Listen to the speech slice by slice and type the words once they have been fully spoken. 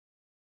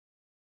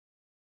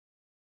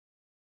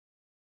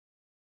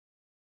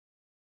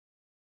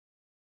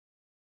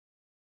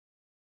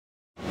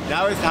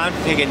Now it's time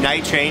to take a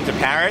night train to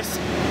Paris.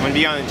 I'm going to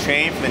be on the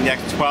train for the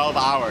next 12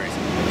 hours.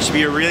 It should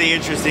be a really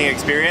interesting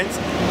experience.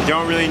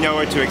 Don't really know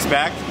what to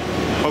expect.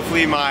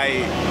 Hopefully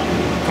my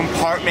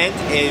compartment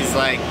is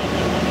like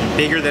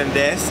bigger than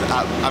this.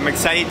 I'm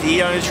excited to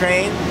eat on a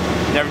train.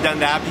 Never done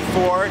that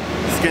before.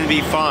 It's going to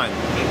be fun.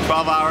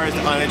 12 hours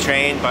on a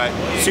train, but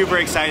super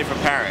excited for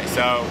Paris.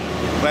 So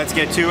let's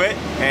get to it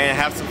and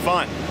have some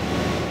fun.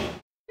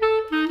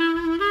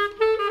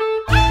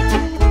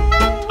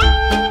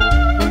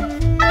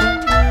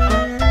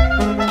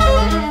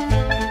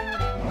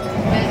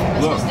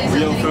 Look,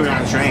 real food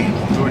on a train.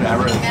 Who would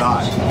ever have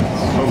thought?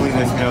 Hopefully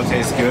this meal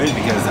tastes good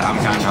because I'm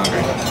kind of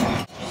hungry.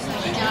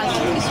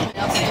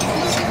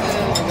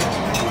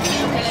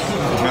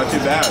 Not too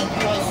bad.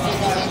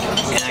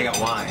 And I got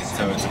wine,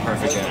 so it's a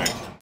perfect dinner.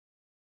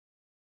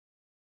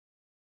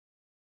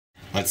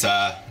 Let's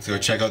go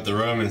check out the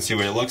room and see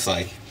what it looks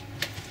like.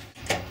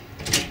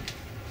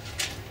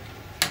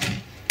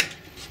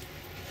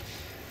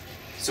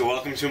 So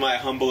welcome to my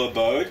humble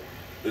abode.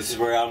 This is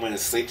where I'm going to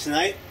sleep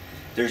tonight.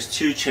 There's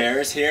 2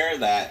 chairs here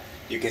that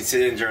you can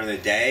sit in during the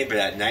day, but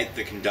at night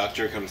the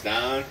conductor comes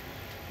down,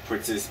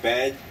 puts this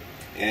bed,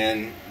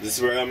 and this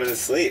is where I'm going to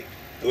sleep.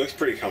 It looks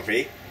pretty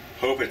comfy.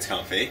 Hope it's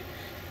comfy.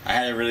 I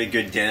had a really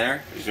good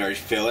dinner. It was very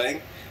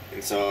filling.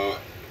 And so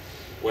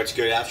what's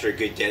good after a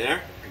good dinner?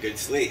 A good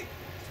sleep.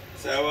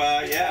 So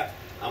yeah,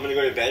 I'm going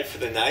to go to bed for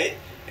the night,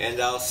 and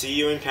I'll see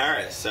you in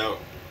Paris. So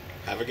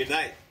have a good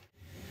night.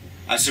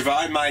 I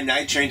survived my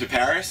night train to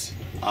Paris.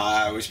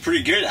 It was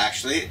pretty good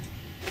actually.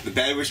 The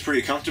bed was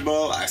pretty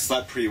comfortable, I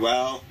slept pretty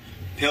well,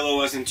 pillow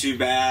wasn't too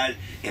bad,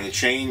 and the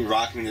train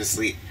rocked me to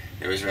sleep.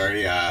 It was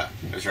very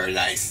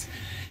nice.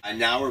 And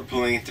now we're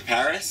pulling into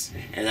Paris,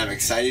 and I'm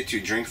excited to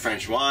drink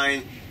French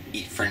wine,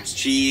 eat French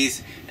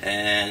cheese,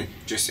 and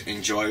just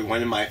enjoy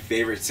one of my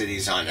favorite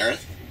cities on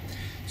earth.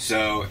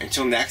 So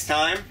until next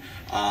time,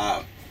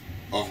 au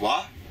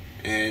revoir,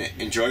 and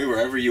enjoy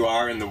wherever you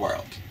are in the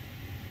world.